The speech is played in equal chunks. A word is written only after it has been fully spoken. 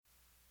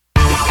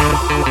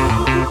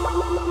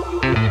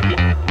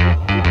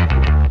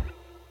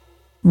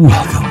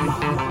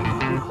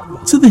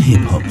Welcome to the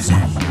Hip Hop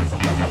Zone.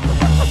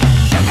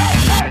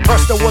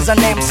 First there was an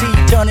MC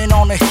turning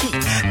on the heat.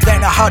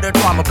 Then I heard a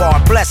drummer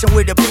bar blessing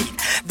with a beat.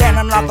 Then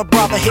another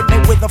brother hit me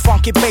with a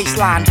funky bass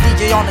line.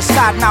 DJ on the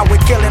side, now we're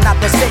killing at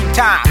the same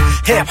time.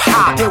 Hip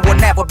hop, it will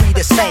never be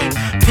the same.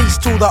 Peace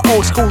to the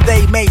old school,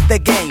 they made the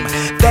game.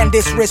 Then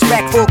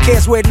disrespectful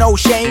kids with no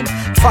shame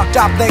fucked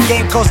up the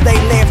game cause they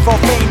live for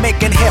fame.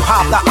 Making hip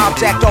hop the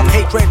object of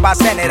hatred by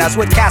senators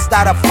with cats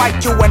that'll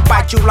fight you and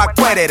bite you like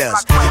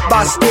predators.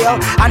 But still,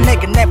 a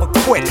nigga never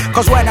quit,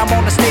 cause when I'm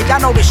on the stage I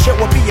know this shit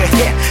will be a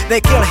hit.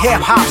 They kill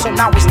hip hop, so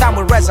now it's time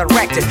we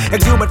resurrect it.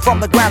 Exhume it from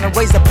the ground and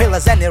raise the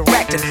pillars and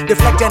erect it.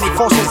 Deflect any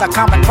forces that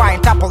come and try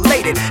and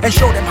topulate it, and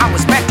show them how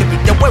it's meant to be,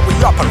 the way we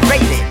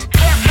operate it.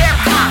 Hip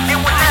hop, it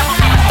will never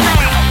be the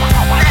same.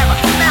 Never,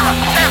 never,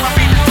 never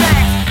be the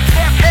same.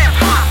 Hip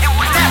hop, it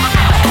will never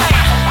be the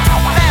same.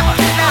 Never,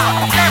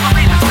 never, never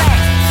be the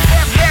same.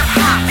 Hip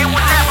hop, it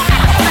will never be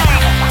the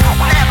same.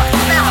 Never,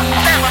 never,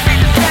 never be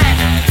the same.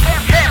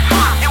 Hip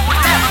hop, it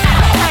will never be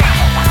the same.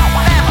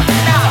 Never,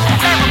 never,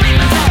 never be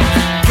the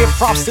same. Give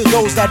props to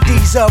those that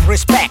deserve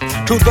respect,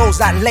 to those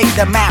that laid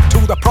the map to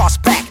the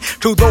prospect,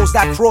 to those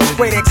that froze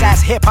critics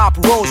as hip-hop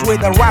rose with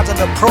the rhymes and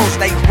the prose,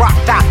 they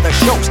rocked out the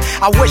shows.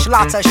 I wish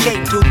lots of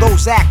shame to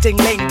those acting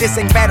lame,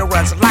 dissing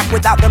veterans, like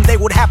without them they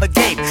would have a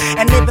game.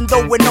 And even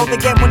though we know the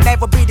game will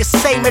never be the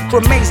same, it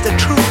remains the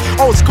truth,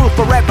 old school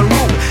forever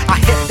rule. I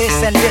hit this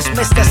and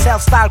dismiss the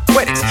self-style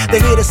critics.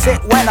 They need to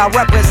sit when I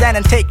represent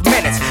and take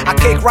minutes. I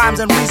kick rhymes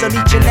and reason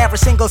each and every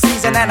single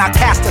season, and I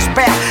cast a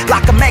spell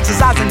like I'm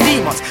exorcising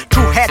demons.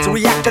 True heads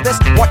react to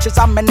this, watch as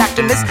I'm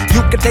enacting this.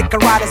 You can take a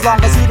ride as long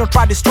as you don't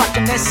try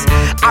distracting this.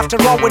 After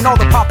all, we know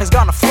the pop is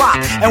gonna fly,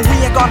 and we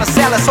ain't gonna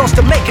sell our souls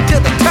to make it to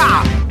the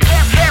top.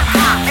 Hip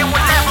hop, it will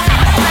never be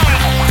the same.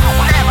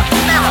 Never,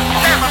 never,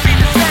 never be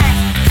the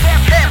same.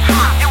 Hip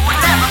hop, it will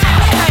never be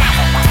the same.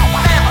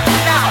 Never,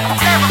 never,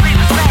 never be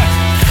the same.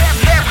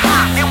 Hip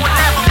hop, it will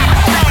never be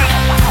the same.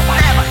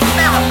 Never,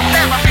 never,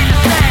 never be the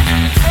same.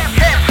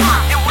 Hip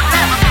hop, it will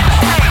never be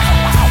the same.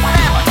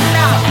 Never,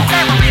 never,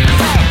 never be the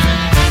same.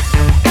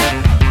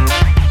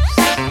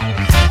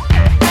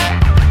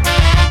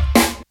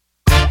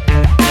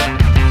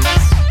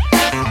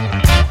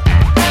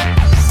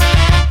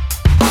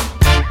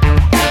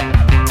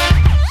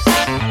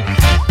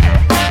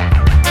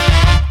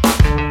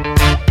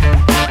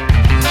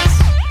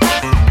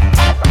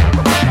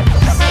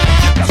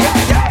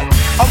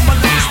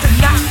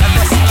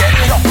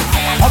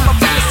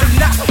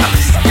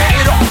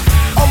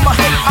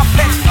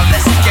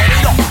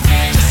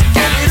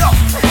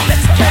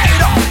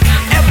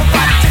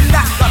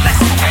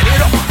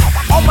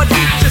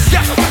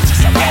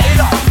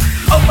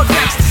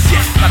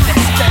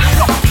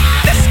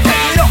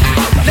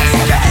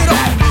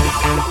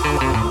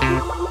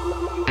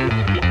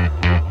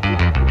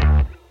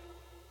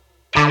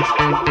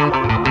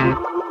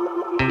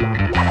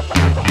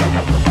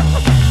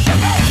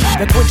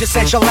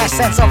 Essential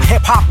essence of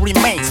hip-hop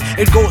remains.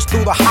 It goes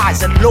through the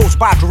highs and lows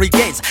but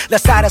regains. The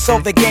status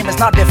of the game is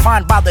not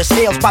defined by the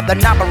sales, but the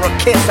number of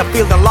kids that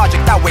feel the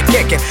logic that we're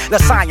kicking. The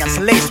science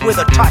laced with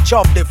a touch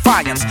of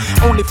defiance,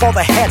 only for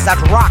the heads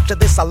that rock to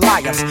this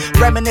alliance.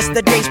 Reminisce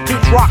the days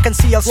Pete Rock and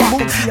CL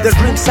Smooth. The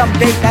dream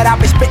someday that I'll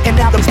be spitting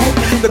in the booth.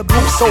 The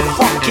groove so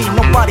funky,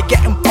 nobody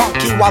getting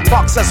punky, while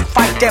boxers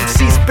fight,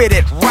 MCs spit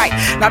it right.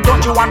 Now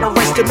don't you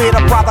underestimate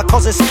a brother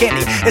cause it's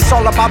skinny. It's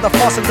all about the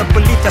force and the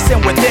belief that's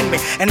in within me.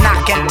 And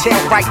I can tell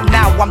right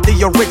now I'm the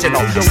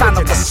original, sign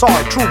of the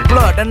soil, true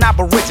blood and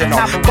aboriginal.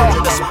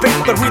 Born to spit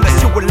the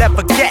realest you will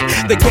ever get.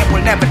 The game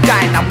will never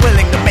die and I'm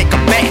willing to make a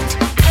bet.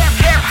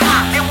 Hip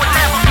hop, it will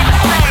never be the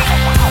same.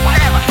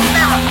 Never,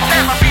 never,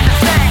 never be the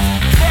same.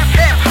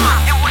 Hip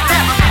hop, it will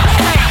never be the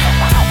same.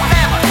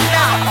 Never,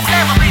 never,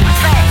 never be the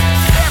same.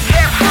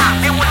 Hip hop,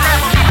 it will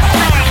never be the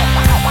same.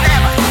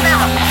 Never,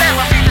 never,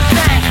 never be the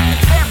same.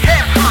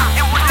 Hip hop,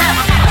 it will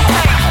never be the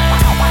same.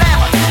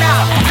 Never,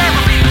 never,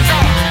 never be the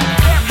same.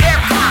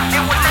 Hip hop,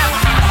 it will never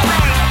be the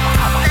same.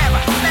 Never,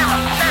 never,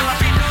 never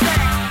be the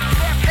same.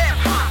 Hip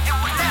hop, it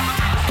will never be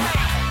the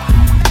same.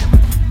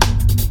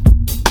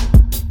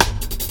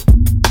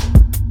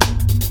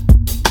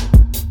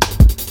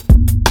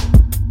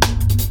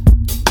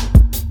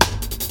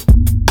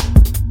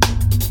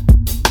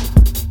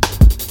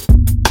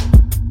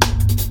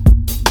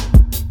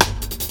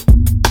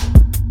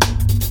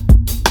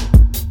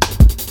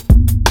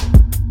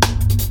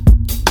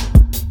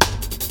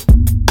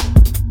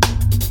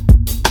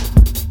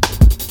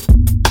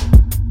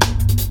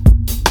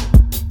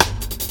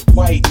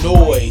 White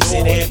noise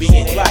and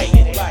ambient light.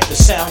 The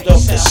sound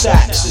of the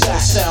sax is the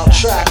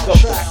soundtrack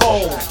of the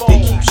phone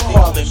that keeps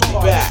calling me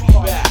back.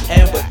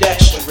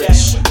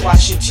 Ambidextrous,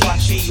 watching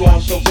TV on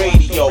the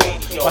radio.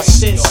 My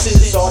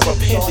senses are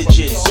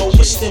appendages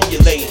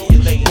overstimulated.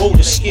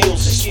 Motor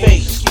skills is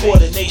fake,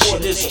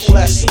 coordination is a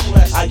blessing.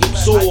 I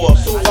absorb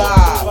the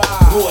vibe,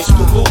 noise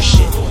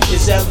pollution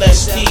is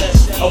LSD.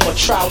 A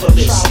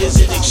metropolis is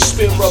an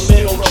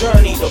experimental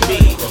journey to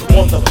me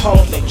on the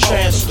public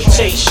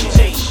transportation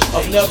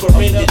of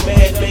never-ending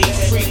man-made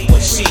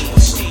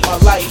frequencies. My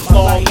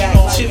lifelong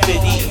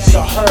activities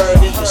are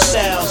heard in the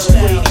sounds of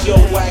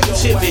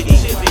radioactivity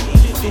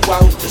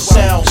throughout the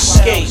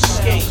soundscape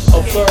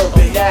of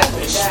urban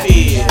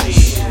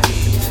atmospheres.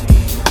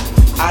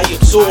 I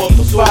absorb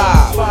the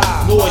vibe,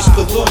 noise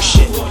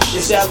pollution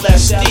is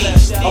LSD.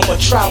 A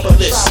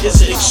metropolis is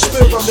an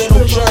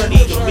experimental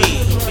journey to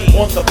me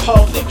on the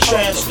public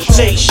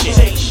transportation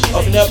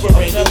of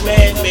never-ending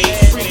man-made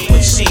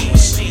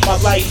frequencies. My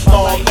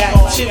lifelong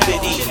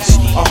activities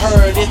are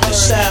heard in the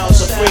sounds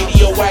of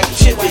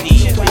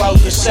radioactivity throughout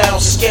the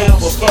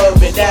soundscape of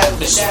urban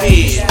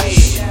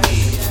atmospheres.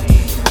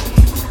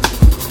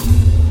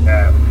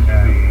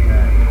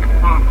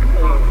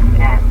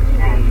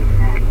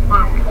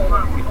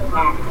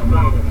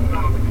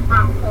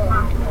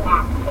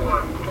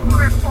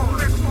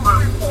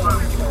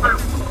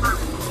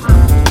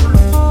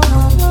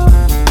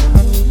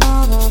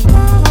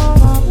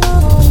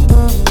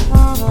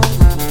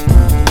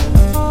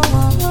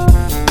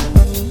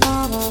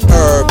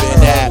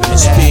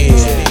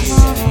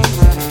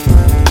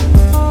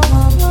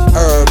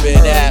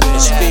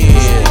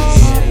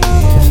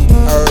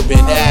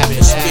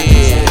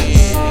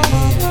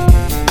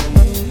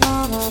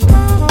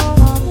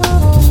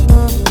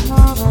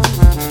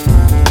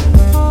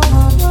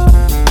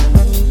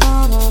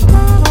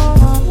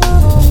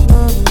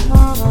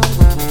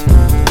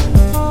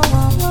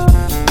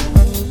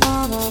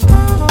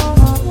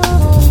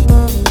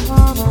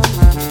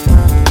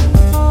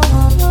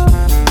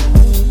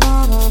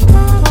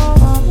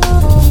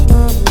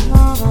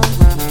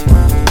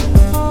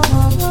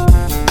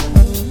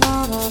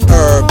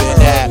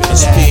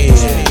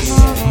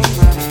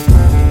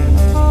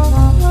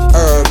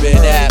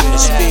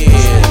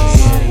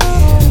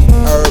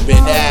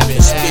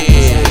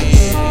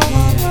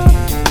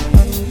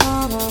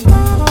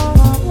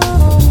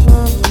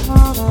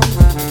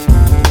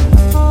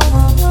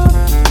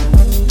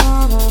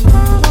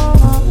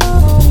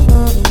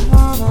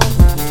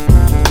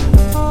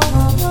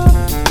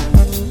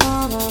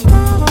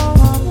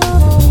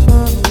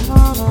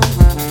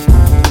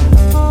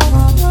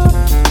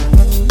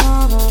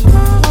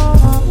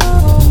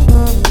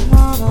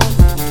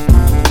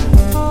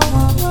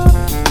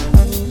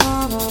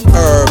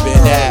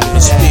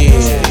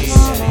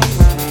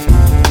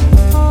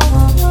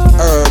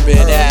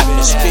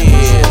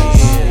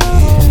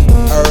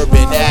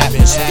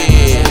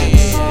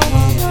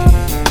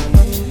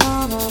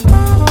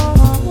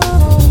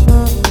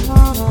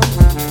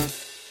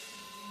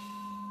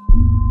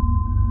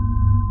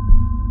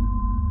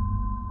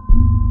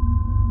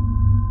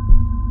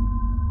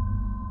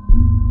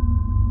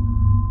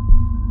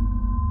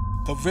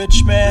 The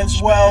rich man's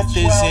wealth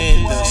is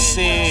in the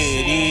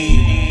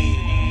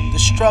city.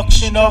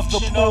 Destruction of the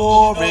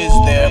poor is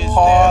their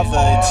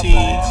poverty.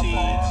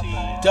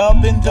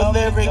 Dubbing the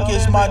lyric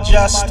is my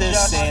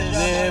justice and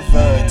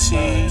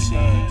liberty.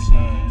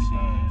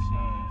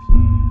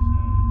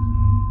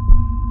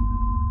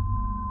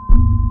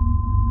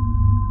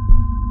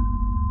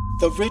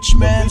 The rich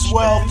man's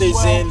wealth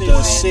is in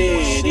the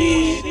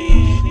city.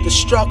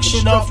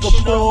 Destruction of the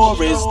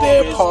poor is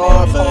their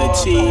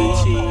poverty.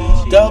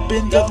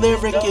 Dubbing the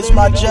lyric is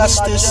my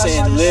justice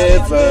and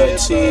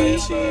liberty.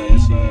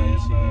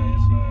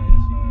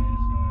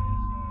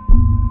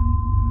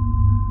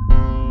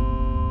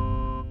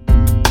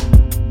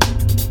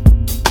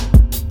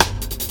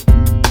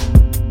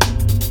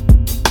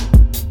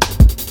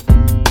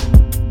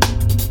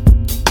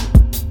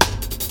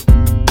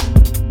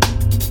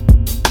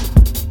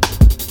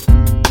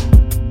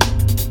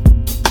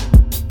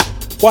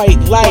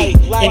 White light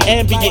and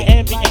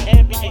ambient,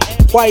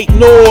 white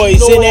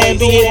noise and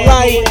ambient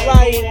light.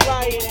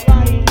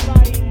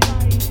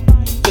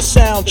 The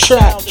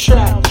soundtrack,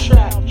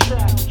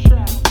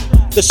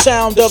 the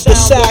sound of the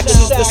sax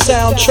is the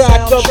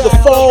soundtrack of the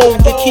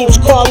phone that keeps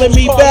calling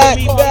me back.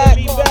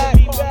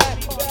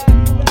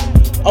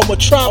 A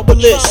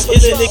metropolis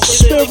is an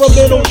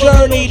experimental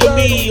journey to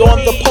me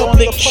on the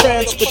public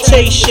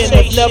transportation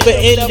of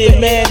never-ending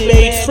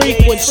man-made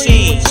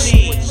frequencies.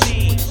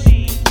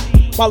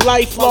 My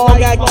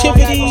lifelong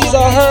activities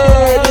are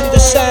heard in the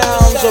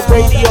sounds of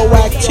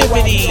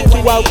radioactivity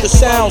throughout the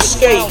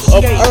soundscape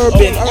of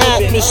urban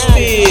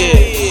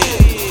atmospheres.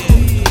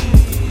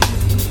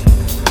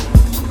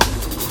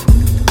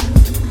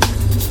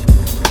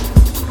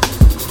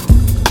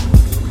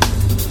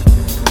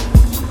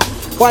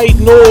 White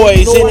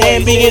noise and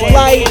ambient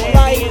light.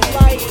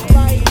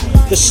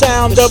 The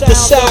sound of the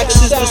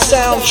sax is the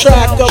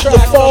soundtrack of the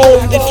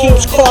phone that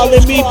keeps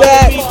calling me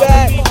back.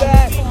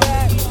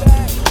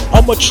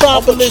 A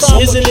metropolis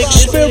is an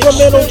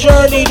experimental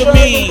journey to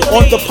me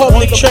on the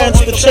public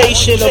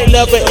transportation of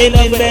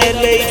never-ending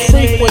man-made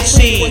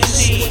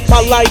frequencies.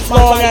 My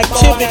lifelong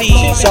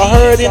activities are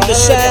heard in the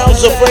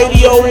sounds of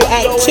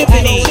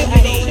radioactivity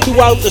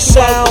throughout the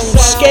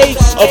soundscape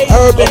of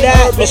urban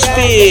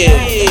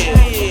atmosphere.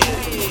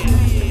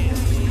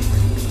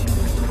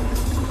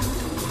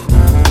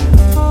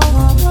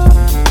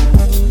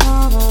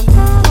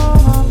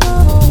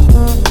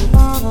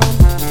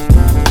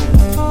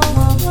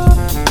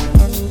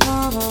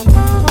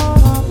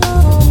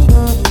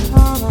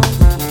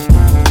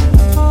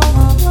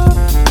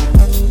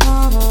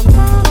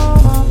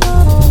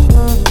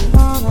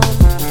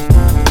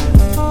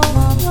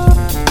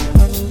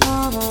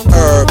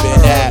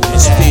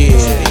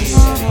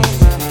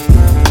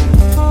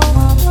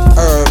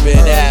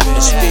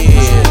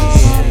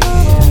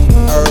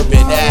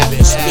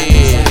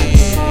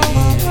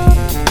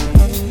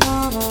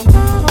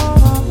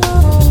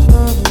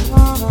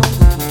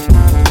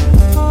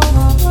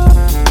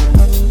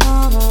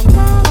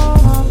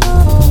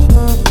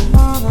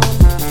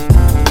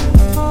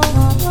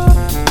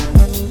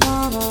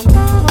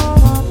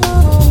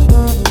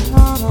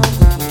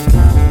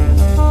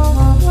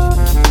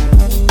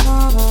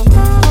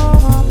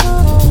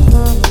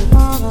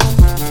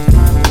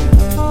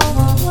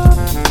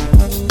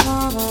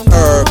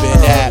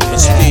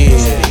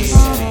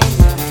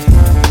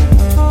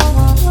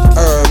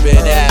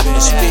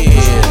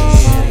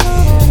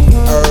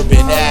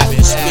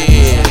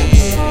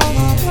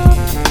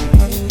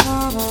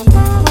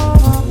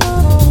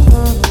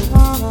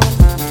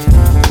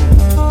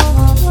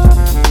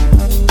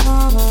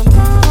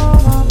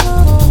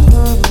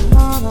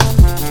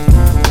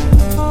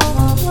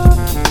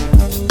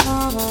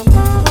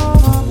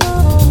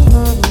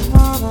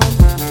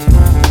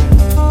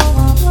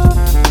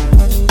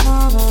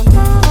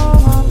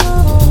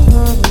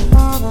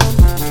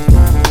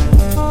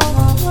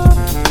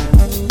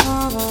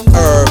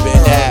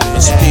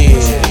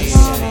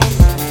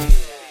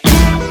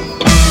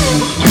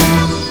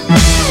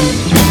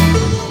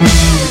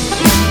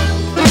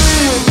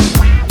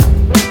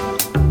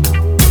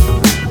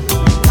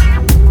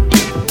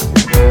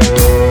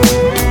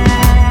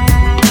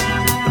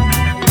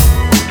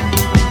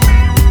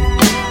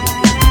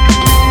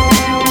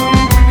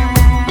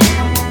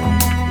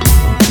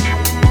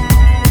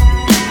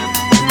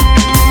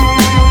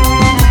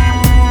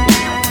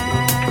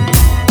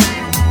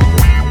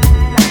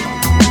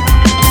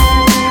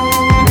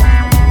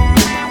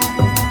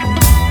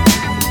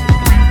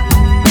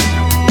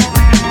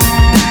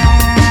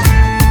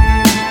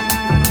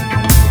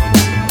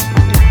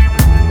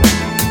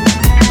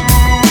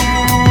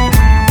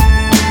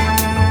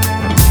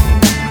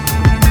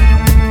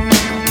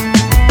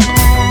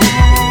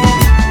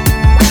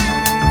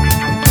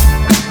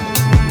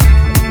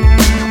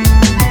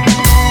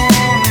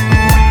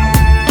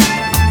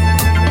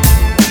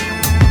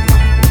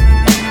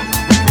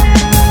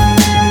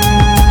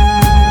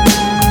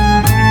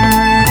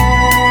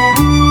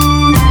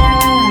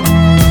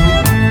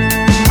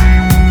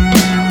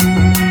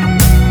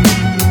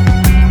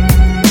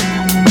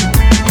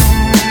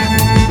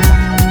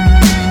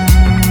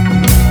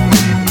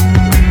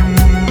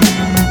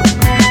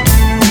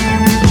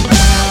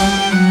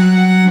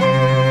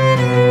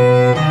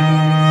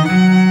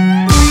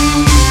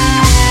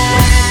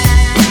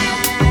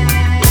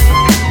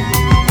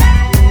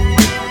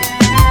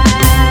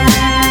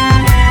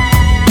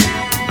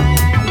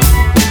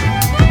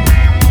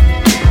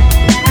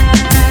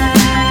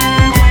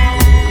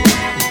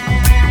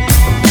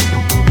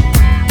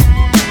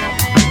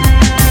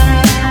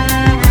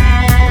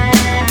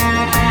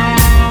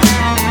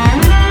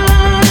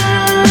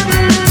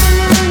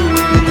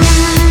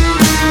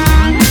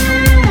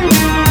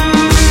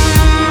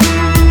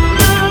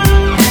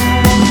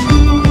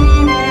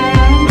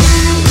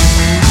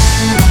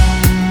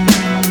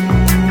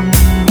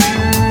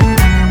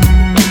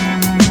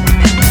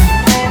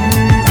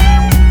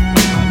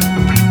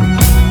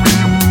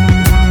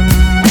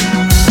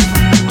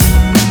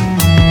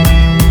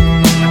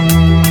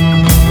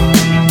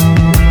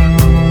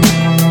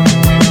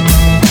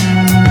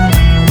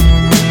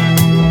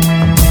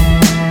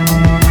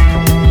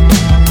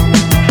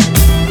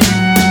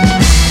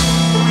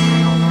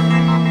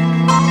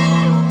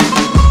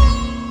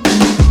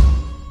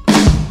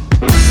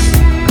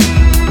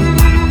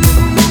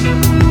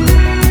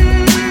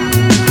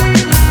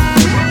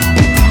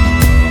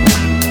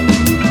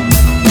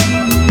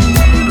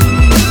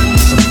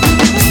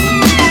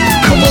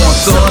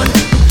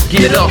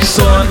 Get up,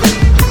 son.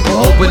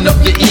 Open up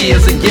your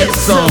ears and get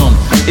some.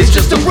 It's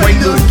just a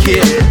prelude,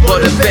 kid,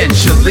 but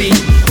eventually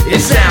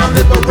it's sound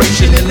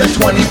liberation in the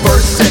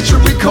 21st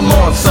century. Come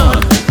on, son.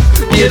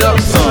 Get up,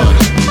 son.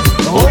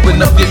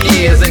 Open up your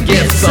ears and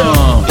get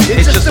some.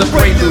 It's just a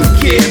prelude,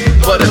 kid,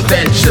 but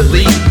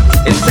eventually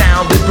it's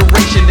sound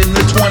liberation in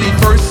the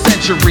 21st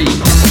century.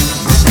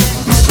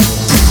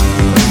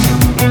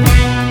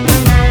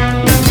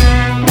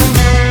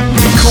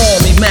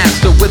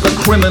 Master with a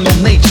criminal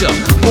nature,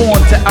 born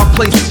to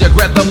outplace you.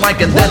 Grab the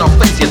mic and then I'll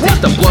face you.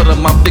 Taste the blood of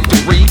my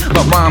victory.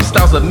 My rhyme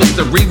style's a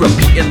mystery,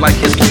 repeating like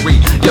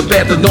history. You're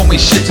bad to know me,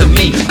 shit to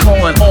me.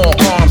 Calling all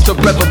arms to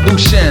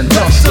revolution,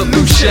 the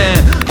solution.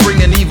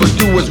 Bringing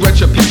evildoers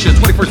retribution.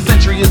 21st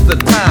century is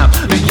the time.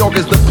 New York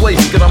is the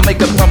place. Gonna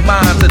make up my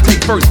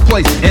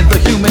place in the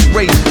human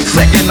race.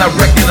 Second, I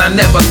reckon I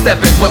never step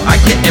in what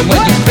I get, and when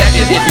you bet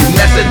it, if you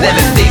mess it, then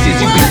it's daisies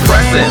you be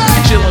pressing.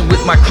 Chilling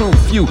with my crew,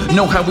 few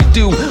know how we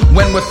do.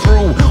 When we're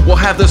through, we'll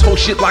have this whole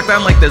shit locked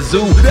down like the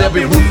zoo. There'll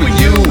be room for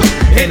you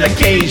in a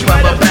cage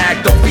by the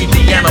back. Don't feed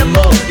the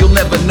animal, you'll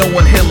never know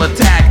when he'll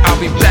attack. I'll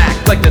be back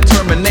like the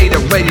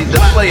Terminator, ready to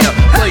play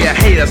a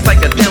hater,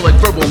 psychedelic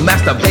verbal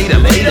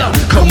masturbator later.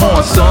 Come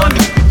on, son,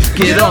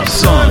 get up,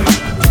 son.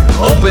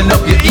 Open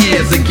up your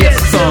ears and get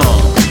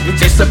some.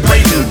 It's a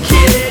prelude,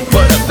 kid,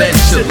 but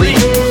eventually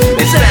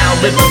it's sound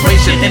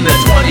liberation in the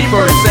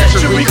 21st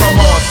century. Come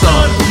on,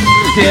 son,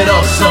 get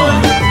up, son.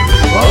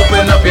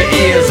 Open up your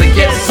ears and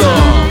get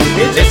some.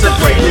 It's a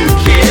prelude,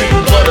 kid,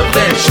 but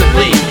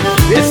eventually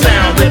it's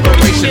sound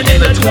liberation in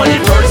the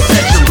 21st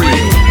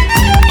century.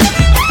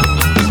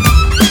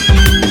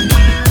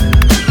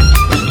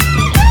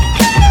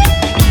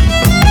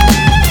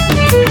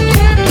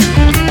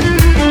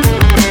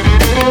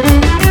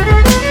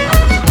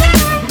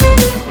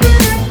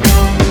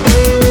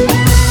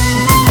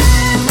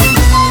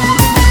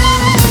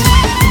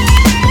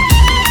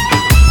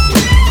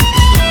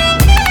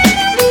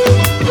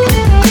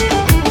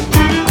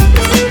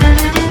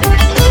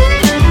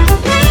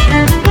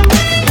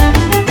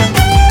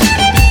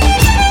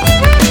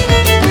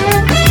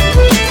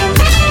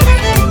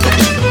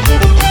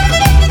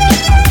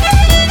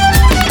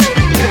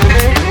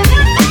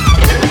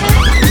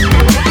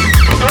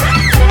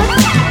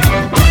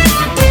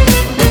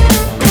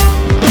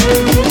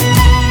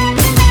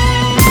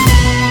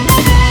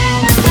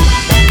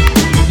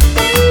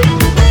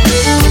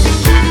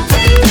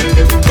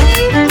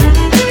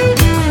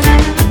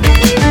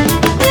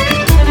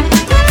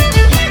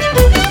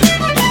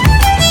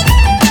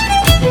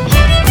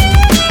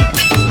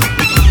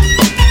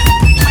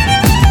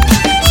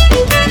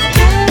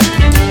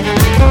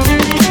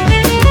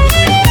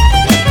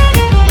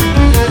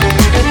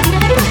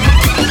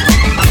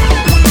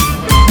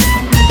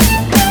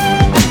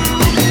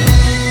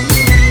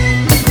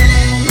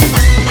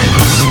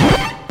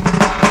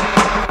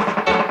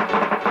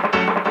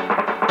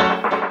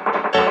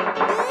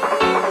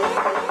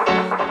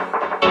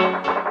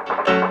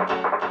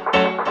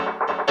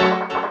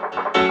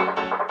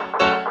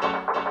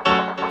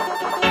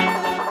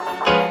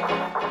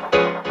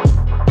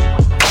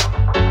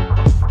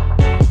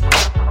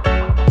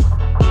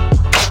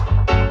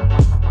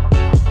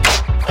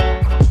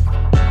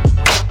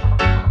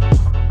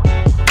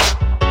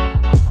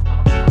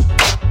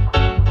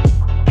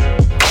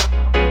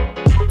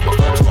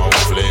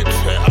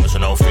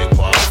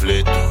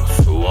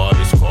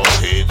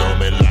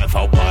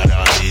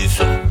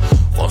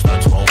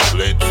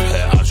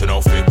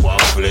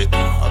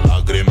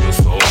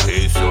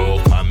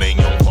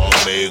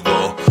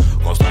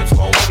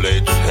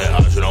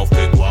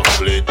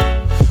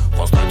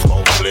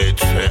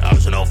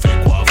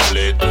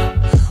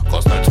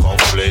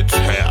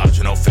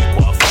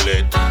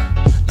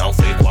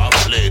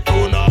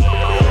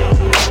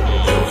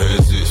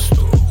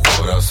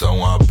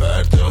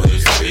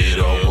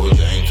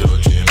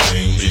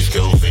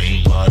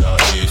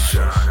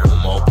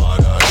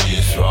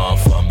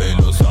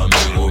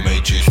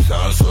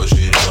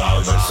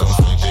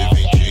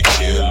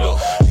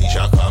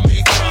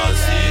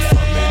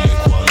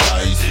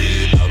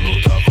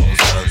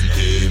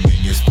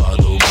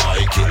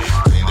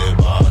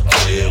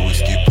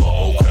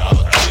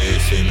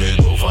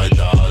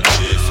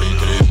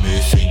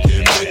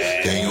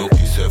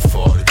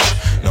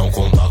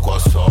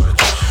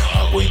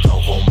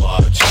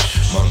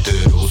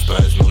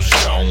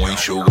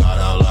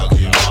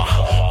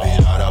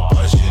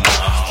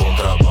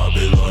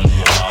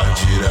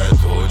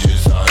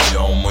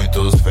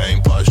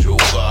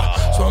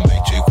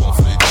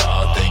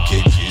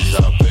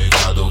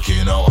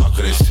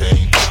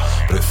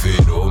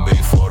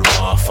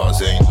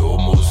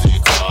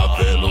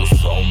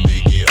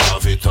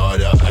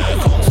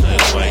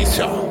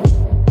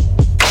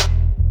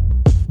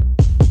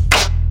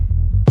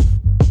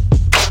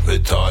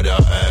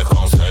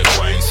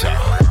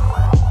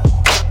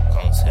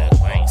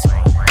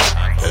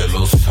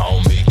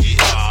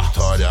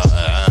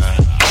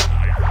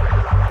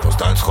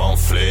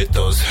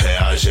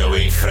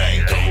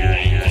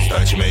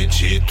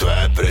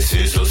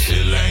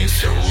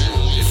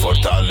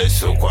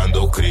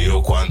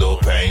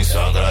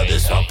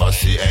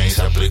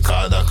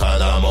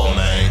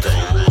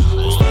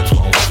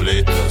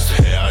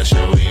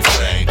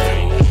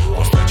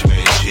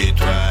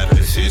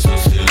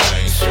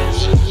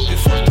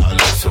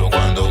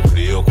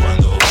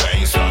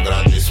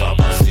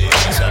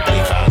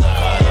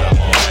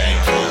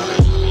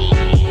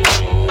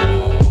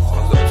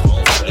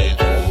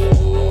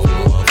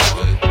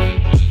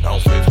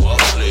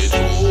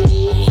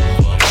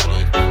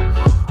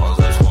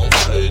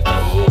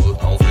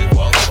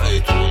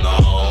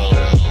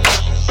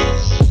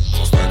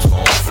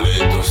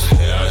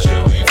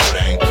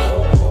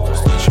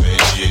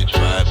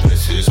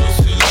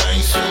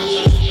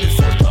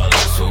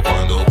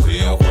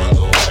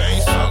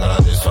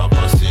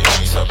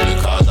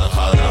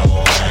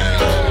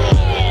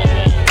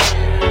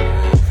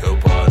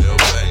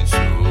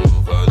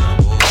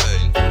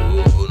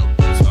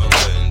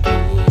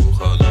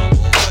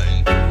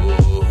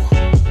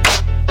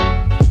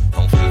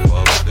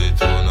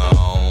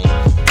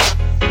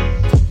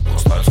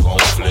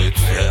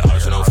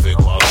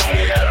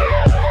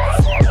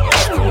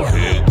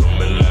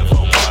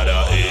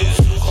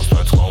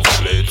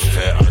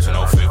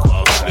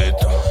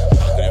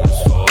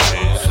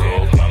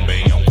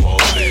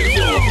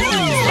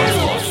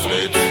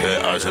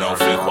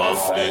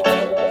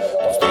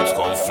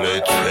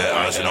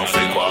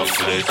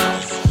 conflit.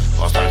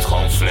 Quand un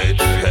conflit, et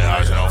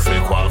on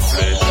fait quoi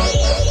flit?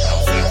 On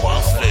fait quoi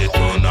flit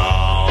ou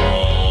non?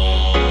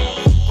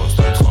 Quand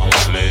un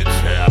conflit, et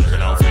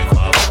on fait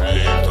quoi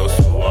flit? Tout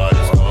ce what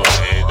is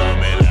going dans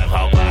mes lèvres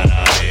en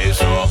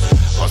paradiso.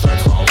 Quand un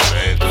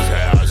conflit,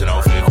 et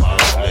on fait quoi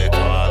flit?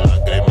 Toi, la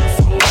game est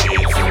fouille,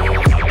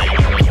 faut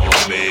caminho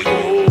comigo.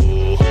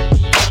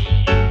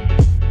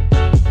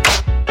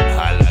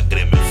 A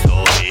lágrima é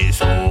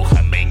sorriso,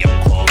 caminho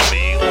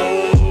comigo.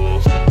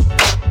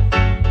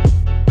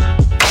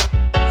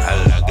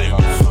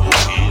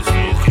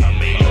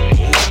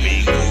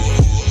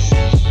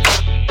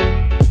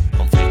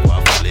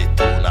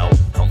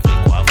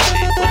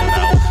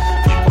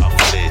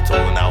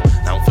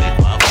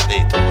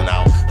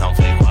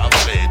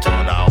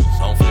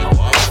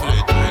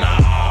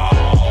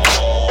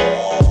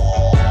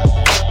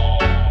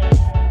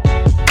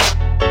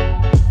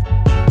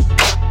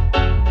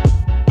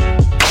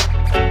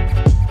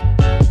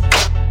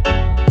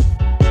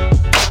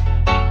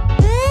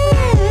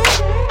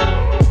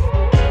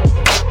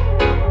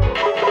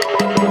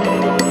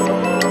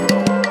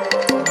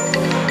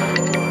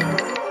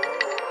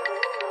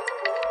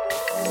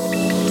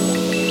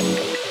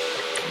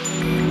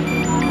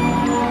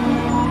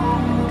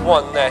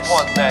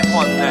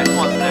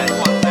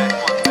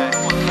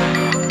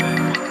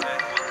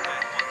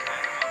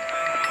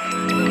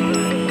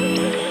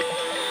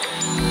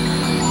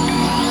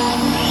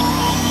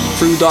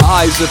 Through the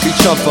eyes of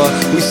each other,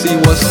 we see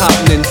what's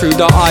happening. Through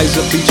the eyes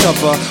of each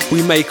other,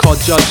 we make our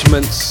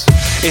judgments.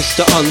 It's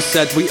the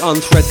unsaid, we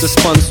unthread the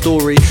spun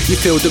story. You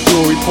feel the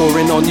glory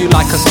pouring on you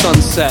like a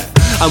sunset.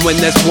 And when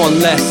there's one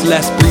less,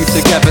 let's breathe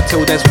together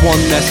till there's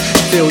oneness.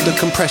 Feel the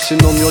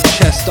compression on your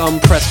chest,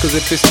 unpressed, cause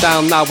if it's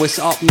down now it's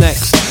up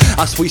next.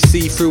 As we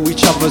see through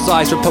each other's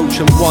eyes,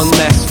 reproaching one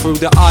less. Through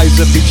the eyes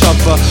of each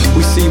other,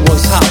 we see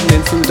what's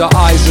happening. Through the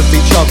eyes of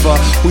each other,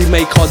 we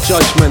make our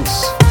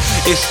judgments.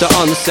 It's the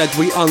unsaid,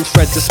 we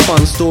unthread the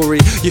spun story.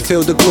 You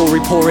feel the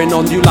glory pouring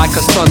on you like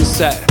a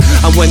sunset.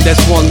 And when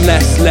there's one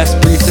less, let's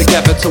breathe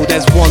together till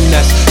there's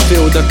oneness.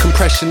 Feel the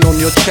compression on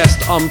your chest,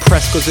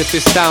 unpressed, cause if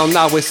it's down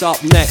now it's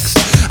up next.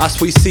 As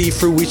we see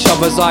through each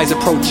other's eyes,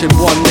 approaching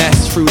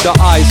oneness. Through the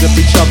eyes of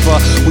each other,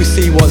 we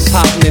see what's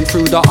happening.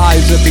 Through the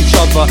eyes of each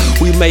other,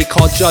 we make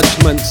our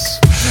judgments.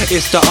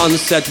 It's the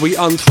unsaid, we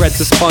unthread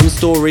the spun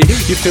story.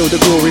 You feel the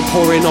glory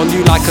pouring on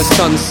you like a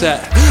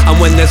sunset. And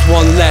when there's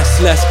one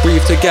less, let's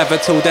breathe together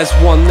till there's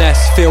oneness.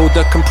 Feel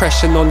the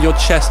compression on your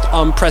chest,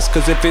 unpressed,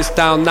 cause if it's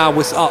down now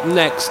it's up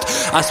next.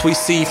 As we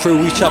see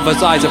through each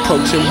other's eyes,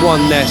 approaching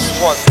oneness.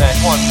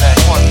 Oneness,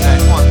 oneness,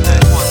 oneness,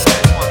 oneness.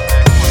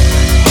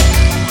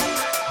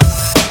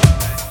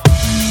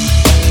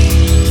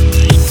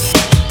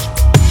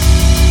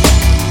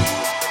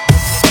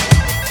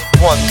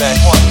 One day,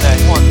 one day,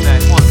 one day,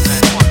 one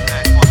day, one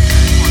day, one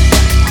day.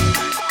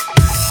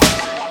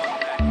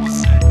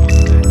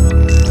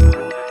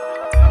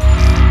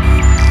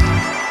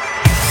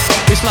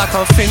 It's like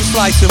I'm thin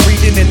slicing,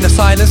 reading in the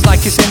silence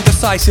like it's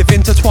indecisive,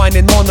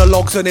 intertwining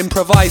monologues and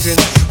improvising.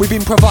 We've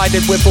been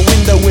provided with a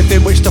window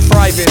within which to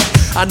thrive in,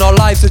 and our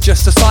lives are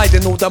just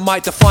deciding all that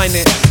might define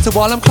it. So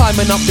while I'm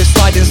climbing up this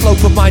sliding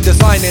slope of my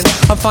designing,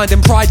 I'm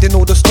finding pride in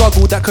all the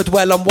struggle that could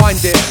well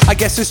unwind it. I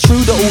guess it's true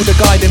that all the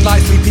guiding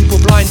lights leave people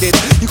blinded.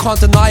 You can't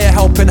deny a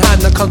helping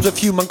hand that comes with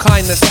human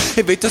kindness,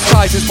 if it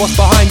disguises what's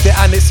behind it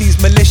and it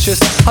seems malicious.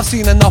 I've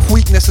seen enough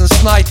weakness and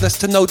snideness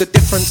to know the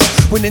difference.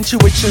 When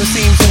intuition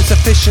seems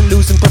insufficient,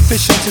 losing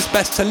proficiency, it's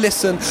best to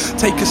listen.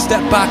 Take a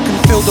step back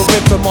and feel the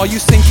rhythm. Are you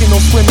sinking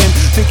or swimming?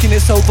 Thinking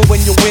it's over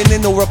when you're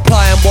winning, or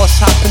applying what's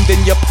happened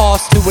in your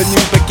past to a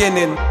new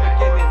beginning?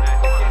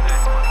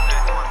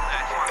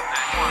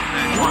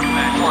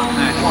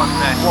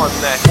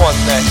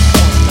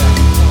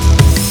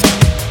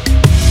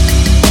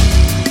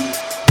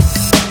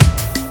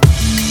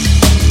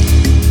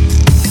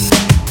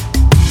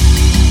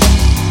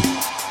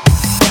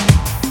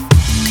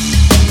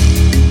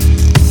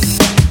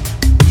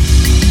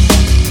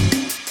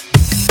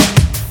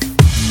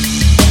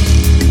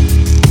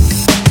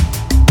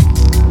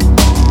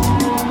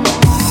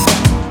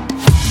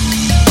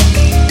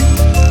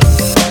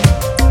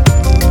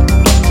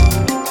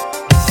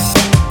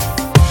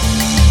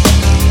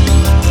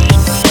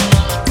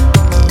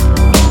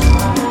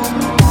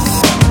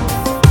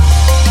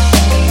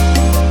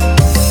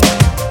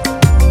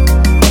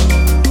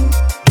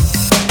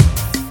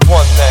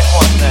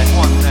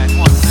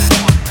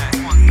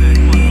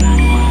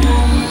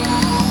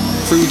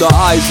 Through the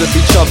eyes of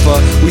each other,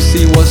 we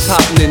see what's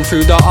happening.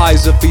 Through the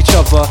eyes of each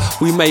other,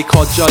 we make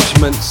our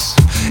judgments.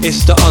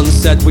 It's the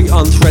unsaid, we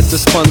unthread the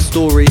spun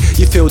story.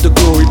 You feel the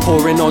glory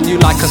pouring on you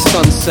like a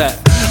sunset.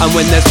 And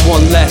when there's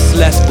one less,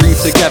 let's breathe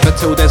together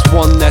till there's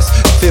oneness.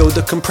 Feel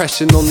the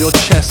compression on your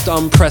chest,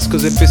 unpressed,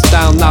 cause if it's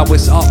down now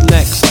it's up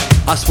next.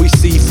 As we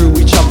see through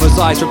each other's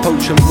eyes,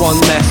 approaching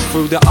oneness.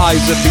 Through the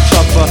eyes of each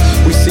other,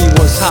 we see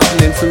what's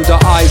happening. Through the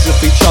eyes of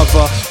each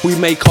other, we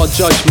make our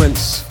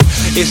judgments.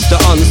 It's the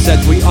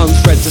unsaid, we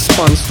unthread the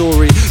spun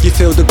story. You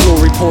feel the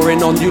glory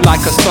pouring on you like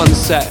a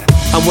sunset.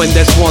 And when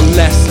there's one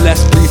less,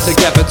 let's breathe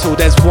together till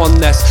there's one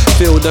less.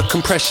 Feel the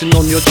compression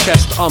on your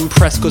chest,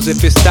 unpressed, cause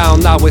if it's down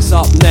now it's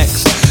up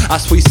next.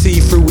 As we see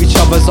through each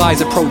other's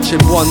eyes, approaching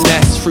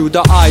oneness. Through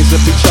the eyes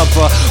of each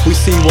other, we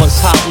see what's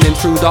happening.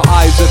 Through the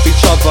eyes of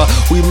each other,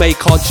 we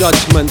make our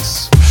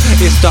judgments.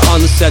 It's the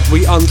unsaid,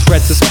 we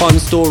unthread the spun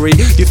story.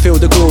 You feel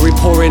the glory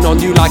pouring on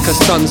you like a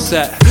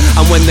sunset.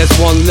 And when there's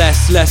one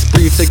less, let's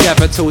breathe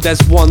together till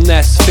there's one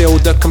less. Feel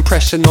the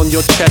compression on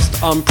your chest,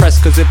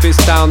 unpressed, cause if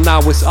it's down now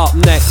it's up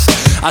next.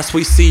 As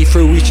we see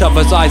through each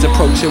other's eyes,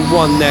 approaching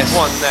oneness.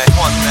 Oneness,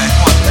 oneness,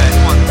 oneness,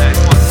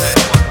 oneness,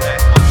 oneness.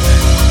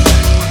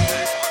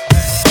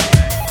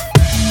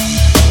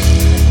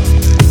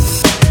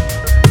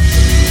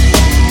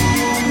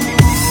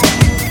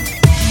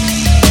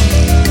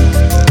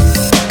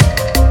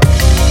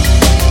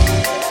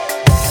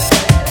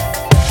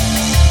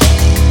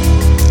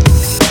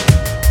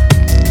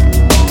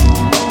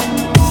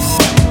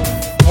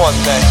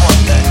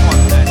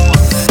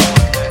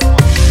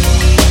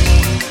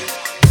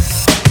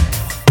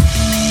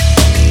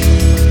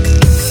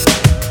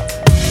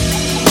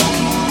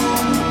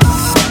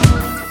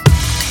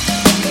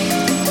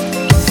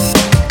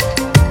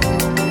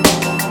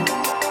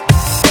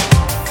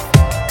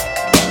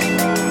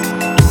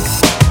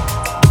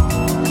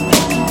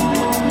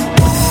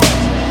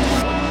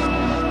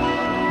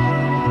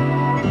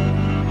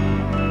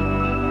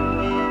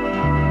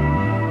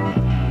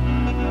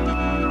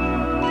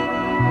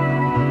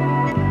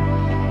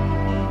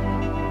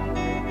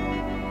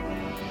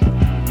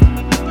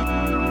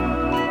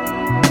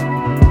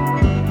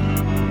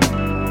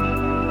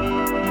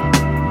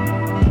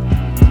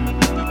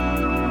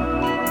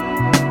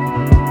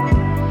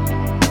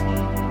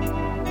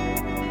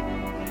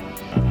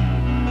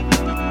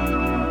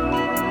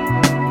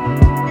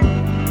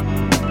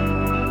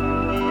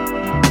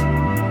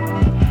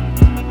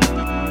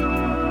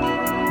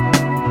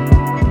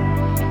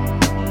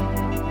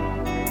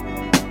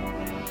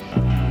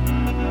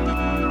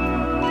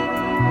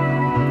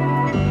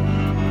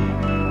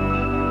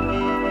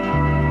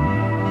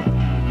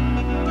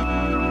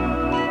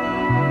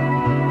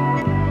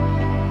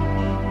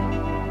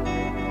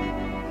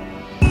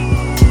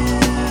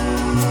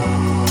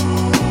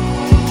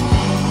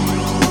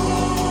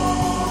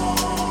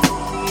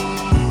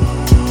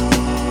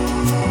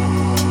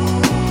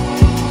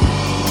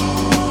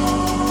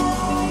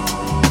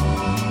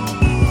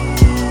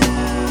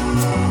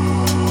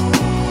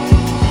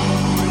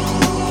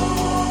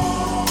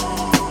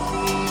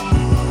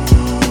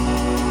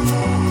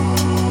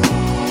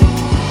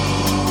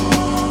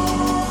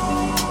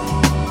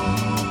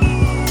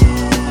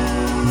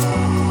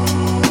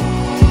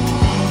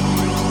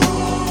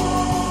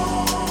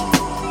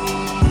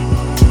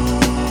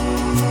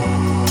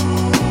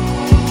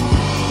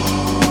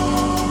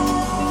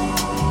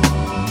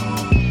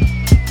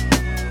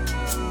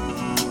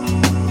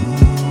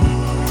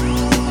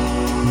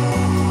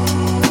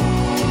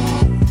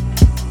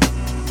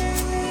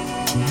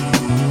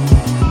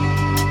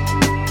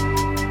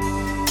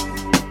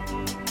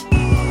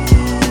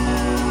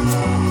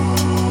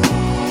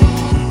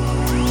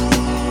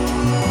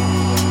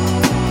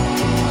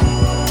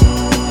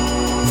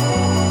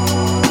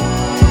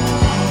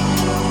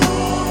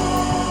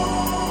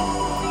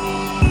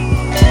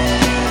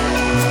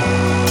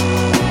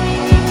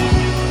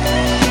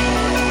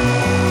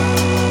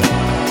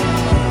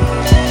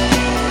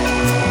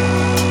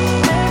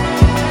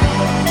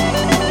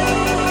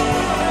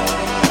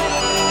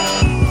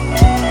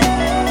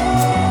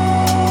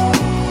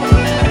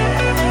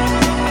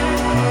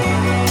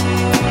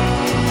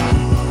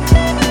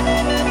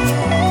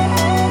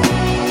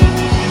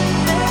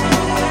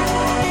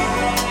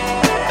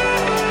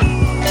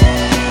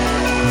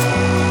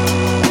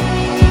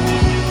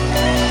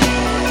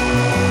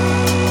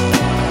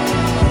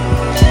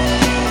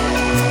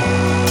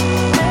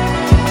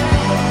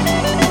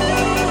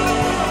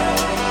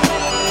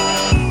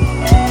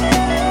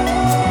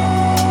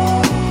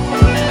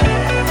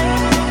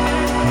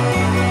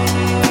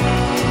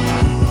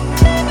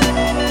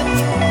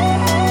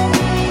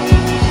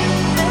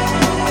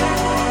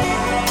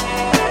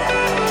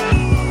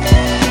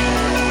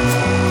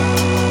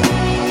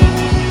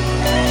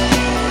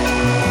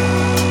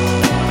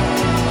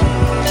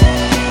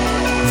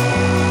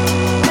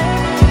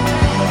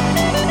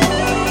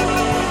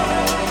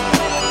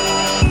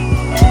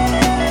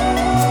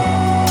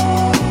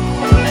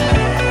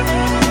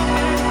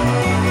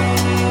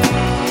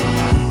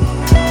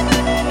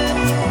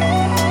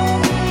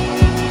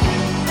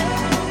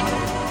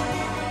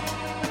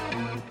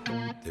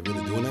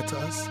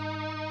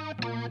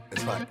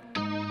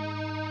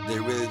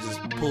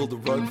 pulled the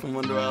rug from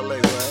under our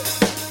legs,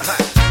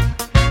 right? It's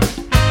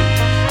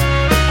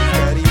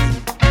that easy.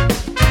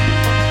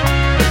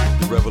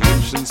 The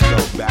revolution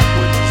spelled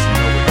backwards is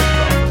nowhere to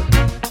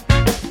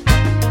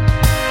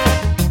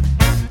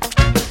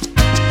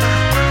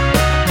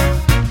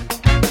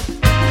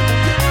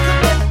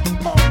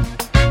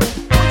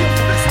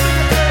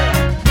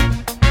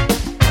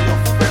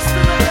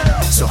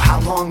So how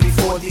long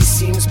before these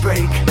seams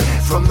break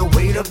from the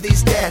weight of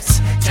these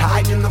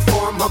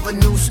of a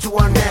noose to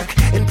our neck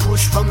and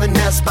pushed from the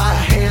nest by a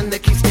hand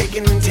that keeps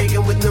taking and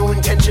taking with no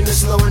intention of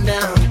slowing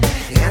down.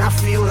 And I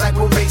feel like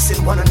we're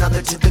racing one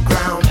another to the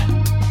ground.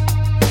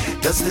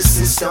 Does the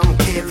system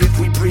care if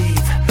we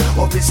breathe?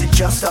 Or is it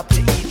just up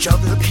to each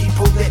other, the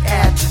people that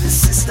add to the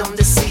system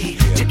to see,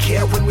 to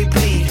care when we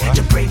bleed,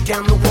 to break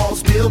down the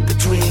walls built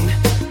between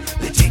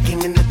the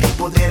ticking and the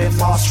people that have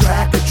lost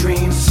track of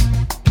dreams?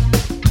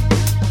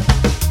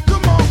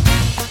 Come on.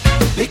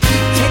 They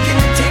keep taking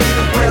and taking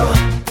the will.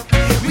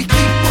 We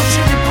keep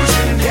pushing and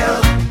pushing in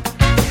hell.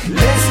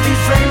 Let's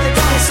reframe the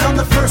twist. I'm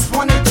the first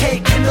one to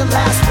take and the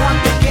last one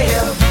to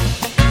give.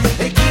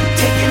 They keep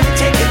taking and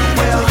taking the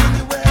will.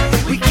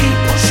 We keep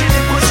pushing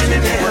and pushing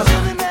in hell.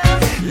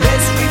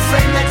 Let's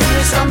reframe that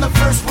twist. I'm the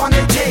first one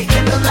to take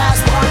and the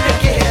last one to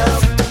give.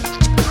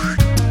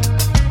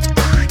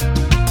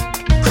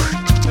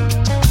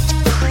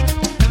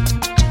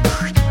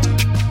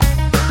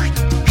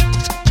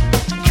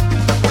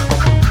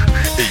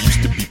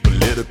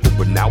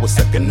 Now it's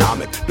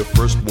economic. The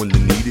first one to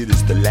need it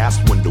is the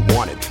last one to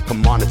want it.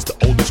 Come on, it's the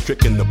oldest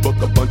trick in the book.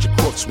 A bunch of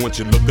crooks. Once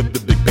you look at the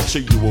big picture,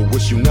 you will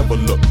wish you never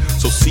looked.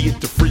 So see it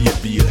to free it,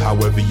 be it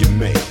however you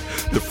may.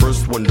 The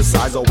first one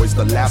decides, always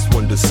the last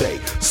one to say,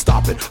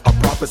 stop it. Our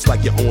profits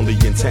like your only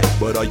intent.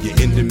 But are you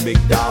in to make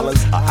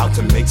dollars or out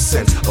to make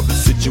sense of the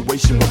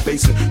situation we're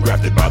facing?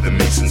 Grafted by the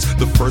Masons.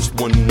 The first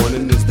one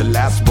running is the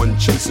last one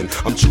chasing.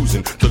 I'm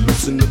choosing to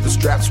loosen up the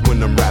straps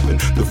when I'm rapping.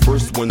 The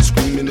first one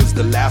screaming is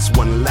the last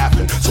one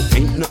laughing. So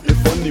ain't nothing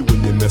funny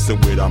when you're messing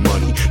with our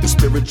money. The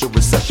spiritual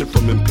recession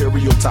from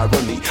imperial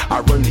tyranny.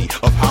 Irony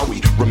of how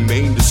we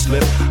remain to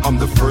slip. I'm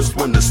the first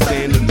one to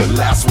stand and the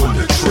last one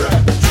to trip.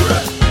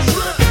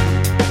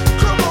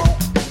 Come on.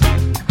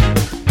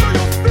 Throw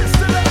your fist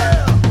in the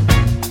air.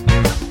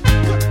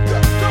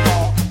 Come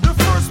on. The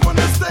first one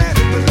to stand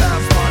and the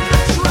last one to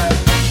trip.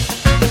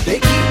 They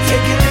keep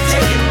taking and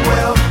taking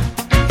well.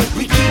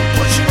 We keep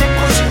pushing and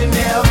pushing in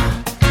hell.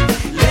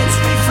 Let's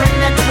reframe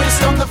that twist.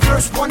 I'm the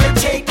first one to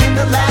take and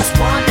the last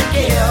one to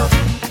give.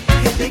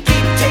 They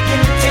keep taking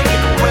and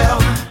taking well.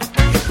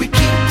 We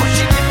keep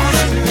pushing and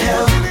pushing in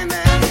hell.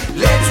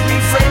 Let's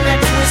reframe that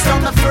twist.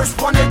 I'm the first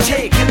one to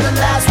take and the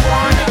last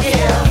one to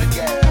give.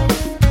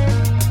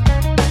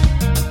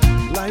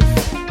 Life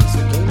is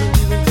a game of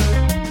giving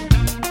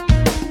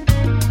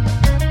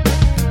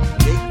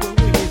take what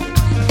we're giving.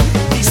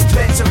 These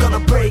threads are gonna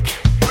break.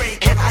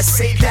 And I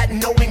say that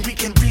knowing we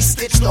can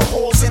re-stitch the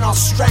holes in our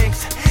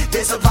strength.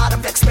 There's a lot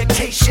of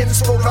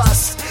expectations for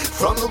us,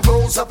 from the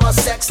roles of our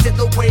sex to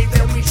the way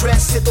that we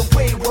dress, to the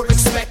way we're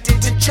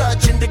expected to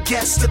judge and to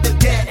guess to the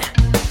debt.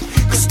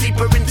 Cause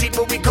deeper and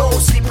deeper we go,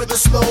 steeper the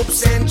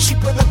slopes and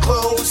cheaper the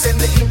clothes, and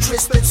the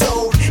interest that's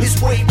owed is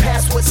way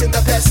past what's in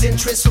the best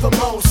interest for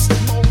most.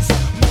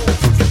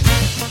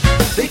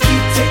 They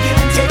keep taking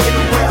and taking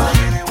the well.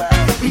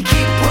 We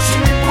keep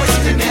pushing and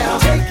pushing in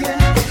hell.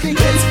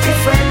 Let's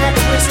reframe that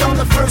twist. I'm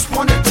the first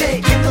one to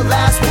take and the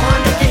last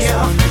one to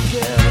give.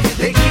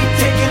 They keep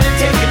taking and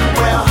taking the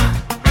well.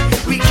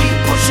 We keep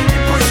pushing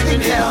and pushing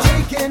in hell.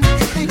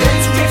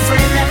 Let's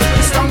reframe that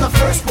twist. I'm the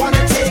first one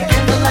to take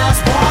and the last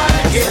one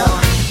to give.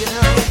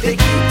 They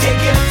keep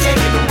taking and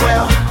taking the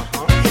well.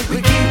 We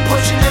keep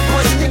pushing and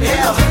pushing in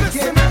hell.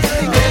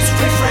 Let's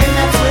reframe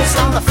that twist.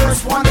 I'm the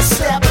first one to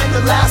step and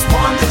the last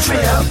one to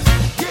trip.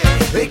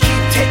 They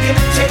keep taking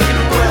and taking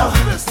the well.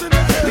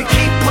 We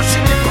keep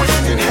pushing and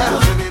pushing in hell.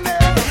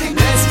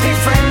 Let's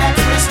reframe that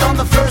twist. I'm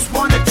the first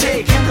one to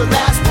take and the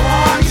last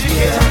one to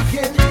give.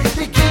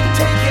 They keep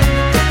taking,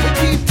 they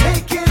keep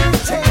taking and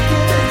taking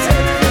and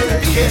taking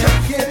and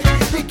taking.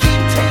 They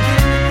keep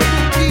taking,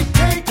 they keep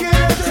taking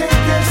and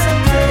taking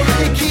some more.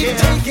 They keep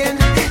taking,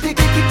 they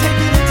keep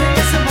taking and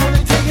taking some more.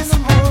 They're taking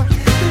some more.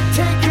 They're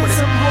taking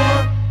some more.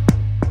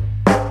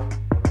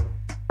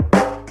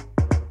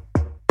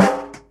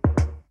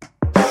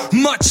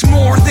 Much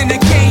more than a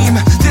game,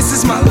 this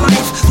is my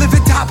life. Live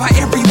and die by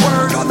every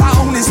word, all I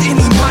own is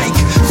any mic.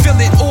 Feel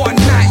it or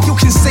not, you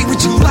can say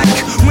what you like.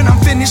 When I'm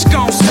finished,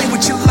 gon' say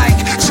what you like.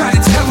 Try to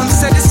tell them,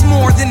 said it's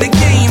more than a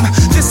game.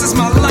 This is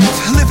my life,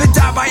 live and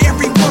die by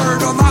every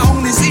word, all I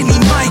own is any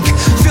mic.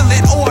 Feel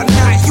it or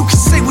not, you can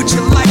say what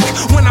you like.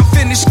 When I'm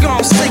finished,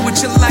 gon' say what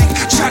you like.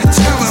 Try to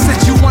tell them,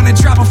 said you wanna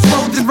drop a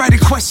flow, then write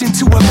a question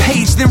to a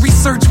page. Then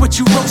research what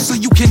you wrote so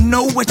you can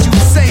know what you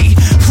say.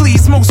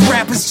 Please, most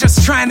rappers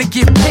just trying to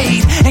get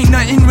paid. Ain't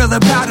nothing real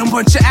about them,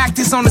 bunch of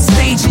actors on the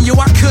stage. And yo,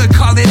 I could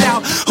call it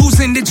out, who's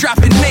into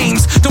dropping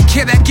names? Don't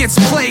care that gets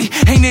played,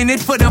 ain't in it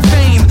for the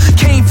fame.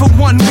 Came for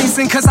one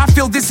reason, cause I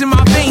feel this in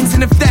my veins.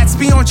 And if that's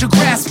beyond your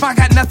grasp, I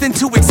got nothing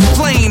to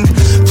explain.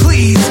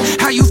 Please,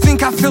 how you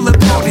think I feel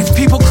about it?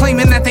 People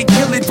claiming that they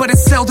kill it, but it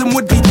seldom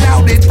would be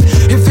doubted.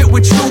 If it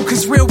were true,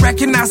 cause real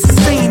recognize the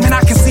same. And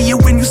I can see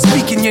it when you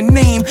speak in your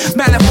name.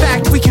 Matter of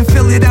fact, we can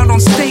feel it out on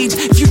stage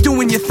if you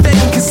doing your thing.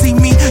 Cause see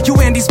me, you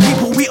and these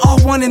people, we all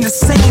one and the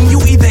same.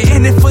 You either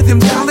in it for them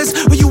dollars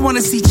or you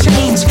wanna see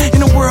change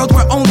in a world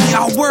where only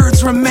our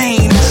words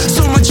remain.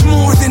 So much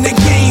more than a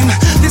game,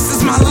 this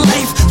is my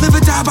life. Live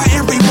or die by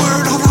every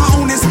word, all I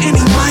own is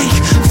any mic.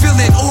 Feel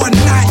it or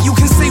not, you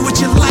can say what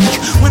you like.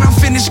 When I'm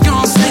finished,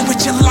 gon' say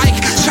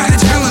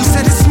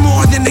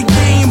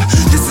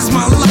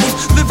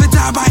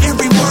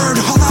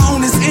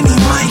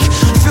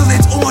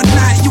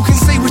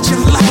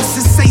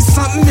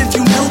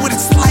what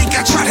it's like.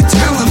 I try to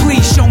tell him,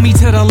 please show me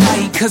to the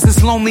light, cause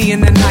it's lonely in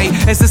the night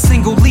as a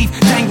single leaf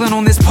dangling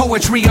on this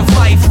poetry of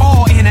life.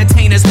 All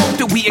entertainers hope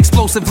that we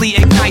explosively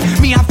ignite.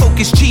 Me, I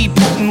focus cheap,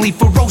 potently,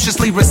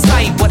 ferociously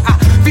recite what I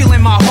feel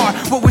in my heart.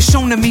 What was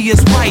shown to me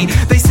is right.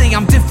 They say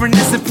I'm different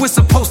as if we're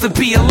supposed to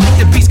be alike.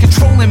 The beat's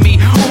controlling me,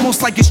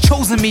 almost like it's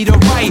chosen me to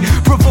write,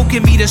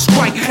 provoking me to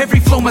strike. Every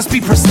flow must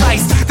be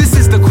precise. This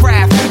is the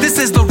craft, this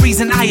is the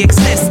reason I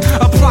exist.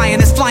 Applying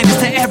this flyness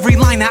to every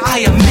line that I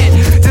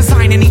emit,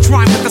 designing each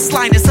rhyme with the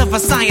slyness of a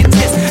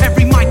scientist.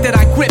 Every mic that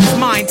I grip's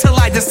mine till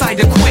I decide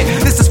to quit.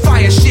 This is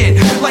fire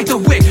shit, like the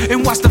wick,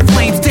 and watch the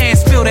flames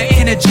dance. Feel the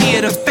energy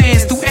of the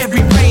fans through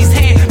every raised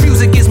hand.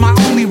 Music is my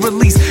only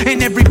release,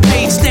 and every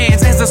page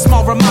stands as a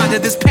small reminder.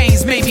 This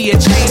pain's maybe a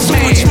change. So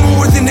much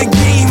more than a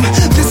game.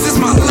 This is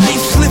my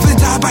life. Live and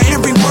die by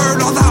every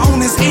word. All I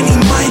own is any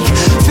mic.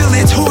 Feel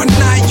it or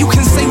not, you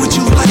can say what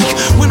you like.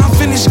 When I'm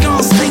finished,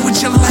 gonna say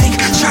what you like.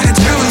 Try to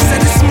tell us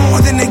that it's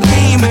more than a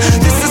game.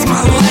 This is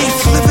my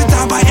life. Live and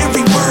die by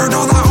every word.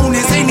 All I own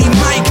is any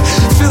mic.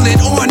 Feel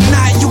it or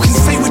not, you can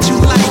say what you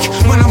like.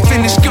 When I'm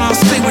finished, gonna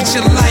say what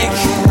you like.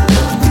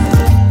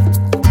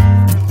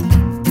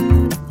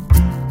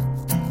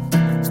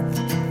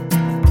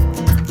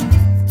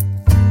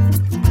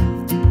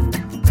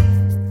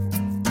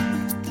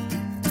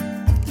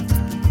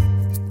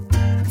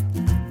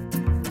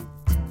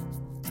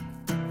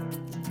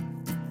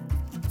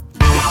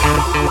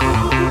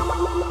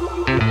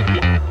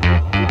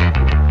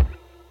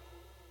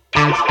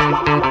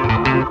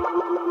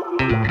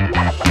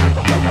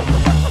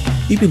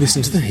 You've been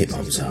listening to the Hip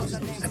Hop Zone,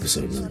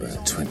 episode number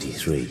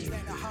 23.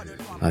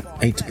 Our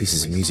 8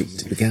 pieces of music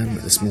began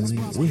this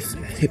morning with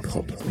Hip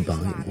Hop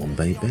by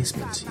Bombay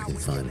Bassment. You can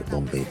find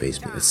Bombay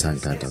Bassment at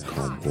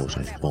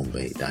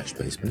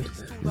soundcloud.com/Bombay-Bassment.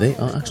 They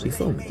are actually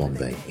from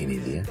Bombay in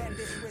India.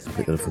 I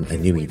picked that up from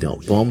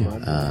Ennui.Bomb,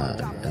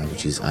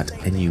 which is at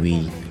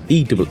Ennui.Bomb,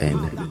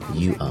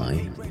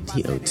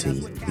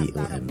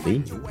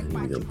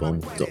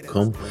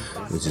 Ennui.Bomb.com,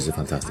 which is a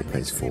fantastic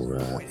place for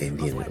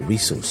Indian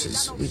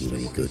resources. Really,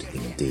 really good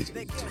indeed.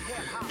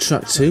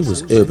 Track 2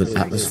 was Urban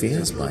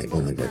Atmospheres by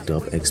Omega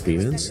Dub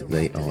Experience.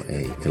 They are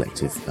a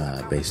collective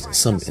based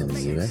some in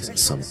the US,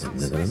 some in the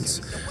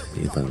Netherlands.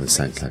 You can find them at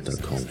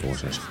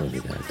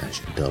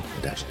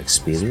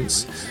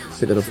soundcloud.com/Omega-Dub-Experience.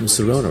 Pick that up from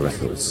Sirona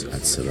Records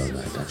at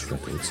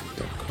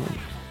Sirona-Records.com.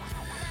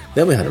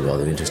 Then we had a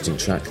rather interesting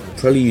track,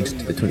 Prelude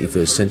to the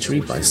 21st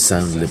Century by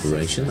Sound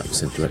Liberation. That was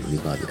sent directly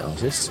by the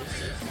artist.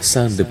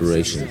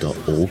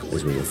 Soundliberation.org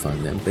is where you'll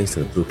find them, based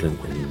out of Brooklyn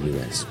in the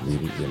US.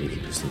 Really, really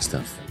interesting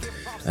stuff.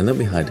 And then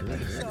we had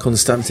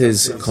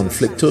Conflitos,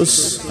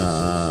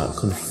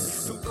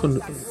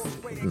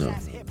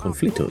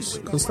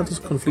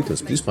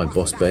 produced by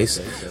Boss Bass,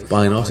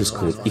 by an artist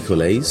called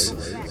Ecoalaize.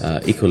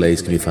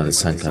 Ecoalaize can be found at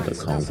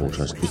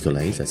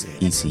soundcloud.com/Ecoalaize, that's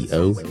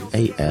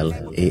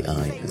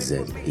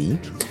ECOALAIZE.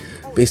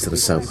 Based out of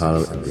Sao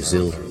Paulo in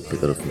Brazil,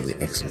 picked that up from the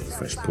excellent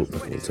Fresh Pulp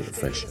Records at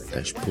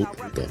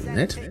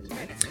fresh-pulp.net.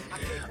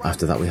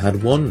 After that we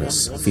had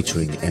Oneness,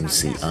 featuring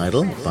MC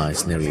Idol by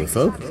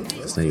Snareophobe.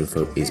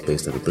 Snareophobe is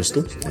based out of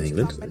Bristol in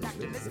England.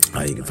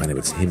 You can find him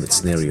at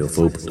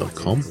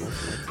snareophobe.com.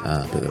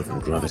 Picked up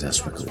from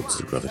Gravitas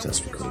Records,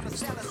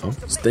 gravitasrecordings.com.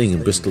 Staying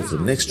in Bristol for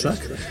the next track,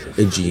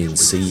 Aegean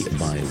Sea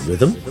by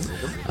Rhythum.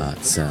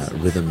 It's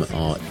Rhythm,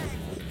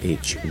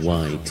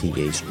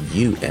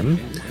 RHYTHUM.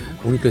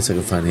 Only place I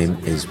can find him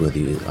is where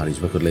the his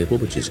record label,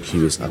 which is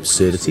Curious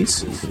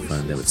Absurdities. You can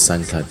find them at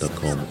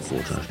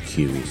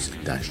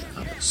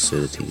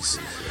soundcloud.com/curious-absurdities.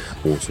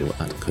 Also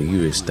at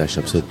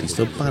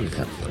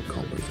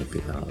curious-absurdities.bandcamp.com, where you can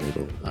pick that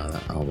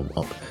album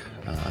up.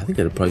 I think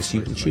at a price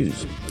you can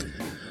choose.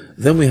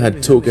 Then we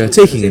had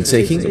Taking and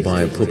Taking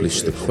by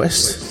Publish the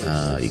Quest.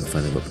 You can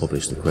find them at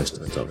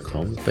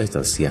publishthequest.com, based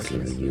out of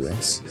Seattle in the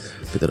US.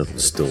 Pick that up on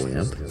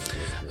StoryAmp.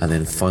 And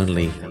then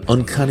finally,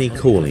 Uncanny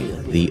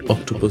Calling, the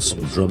Octopus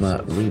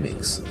Drummer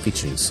Remix,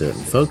 featuring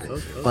Certain Folk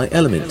by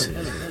Elemint.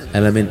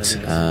 Elemint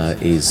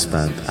is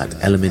found at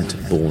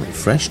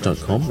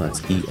elementbornfresh.com, that's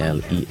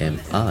ELEMINT,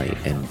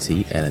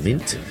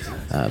 Elemint,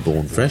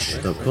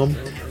 bornfresh.com,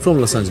 from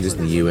Los Angeles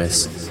in the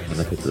US, and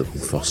I picked it up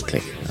from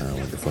Frostclick,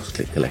 the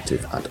Frostclick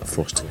Collective at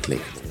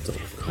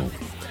frostclick.com.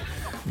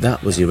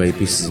 That was your 8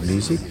 pieces of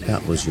music.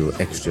 That was your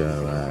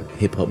extra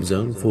hip-hop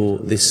zone for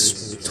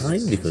this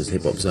time, because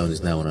hip-hop zone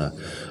is now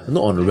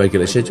not on a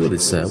regular schedule.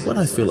 It's when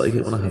I feel like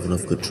it, when I have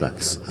enough good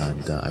tracks,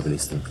 and I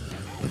release them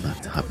when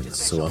that happens.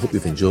 So I hope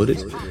you've enjoyed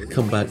it.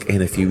 Come back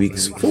in a few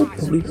weeks for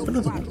probably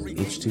another one.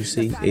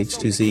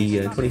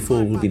 H2Z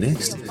 24 will be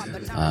next,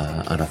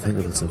 and I think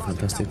I've got some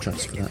fantastic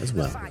tracks for that as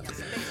well.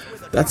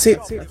 That's it.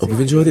 Hope you've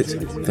enjoyed it.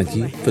 Thank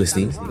you for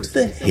listening to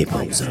the Hip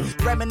Hop Zone.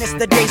 Reminisce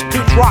the days,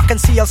 peak rock and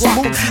see us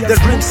smooth. The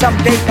dream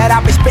someday that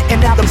I'll be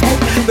spitting in the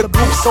booth. The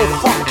groove so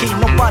funky,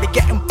 nobody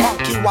getting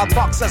punky while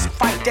boxers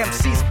fight.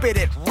 MC spit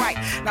it right.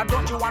 Now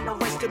don't you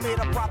underestimate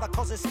a brother,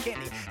 cause it's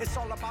skinny. It's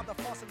all about the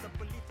force and the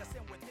belief that's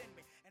in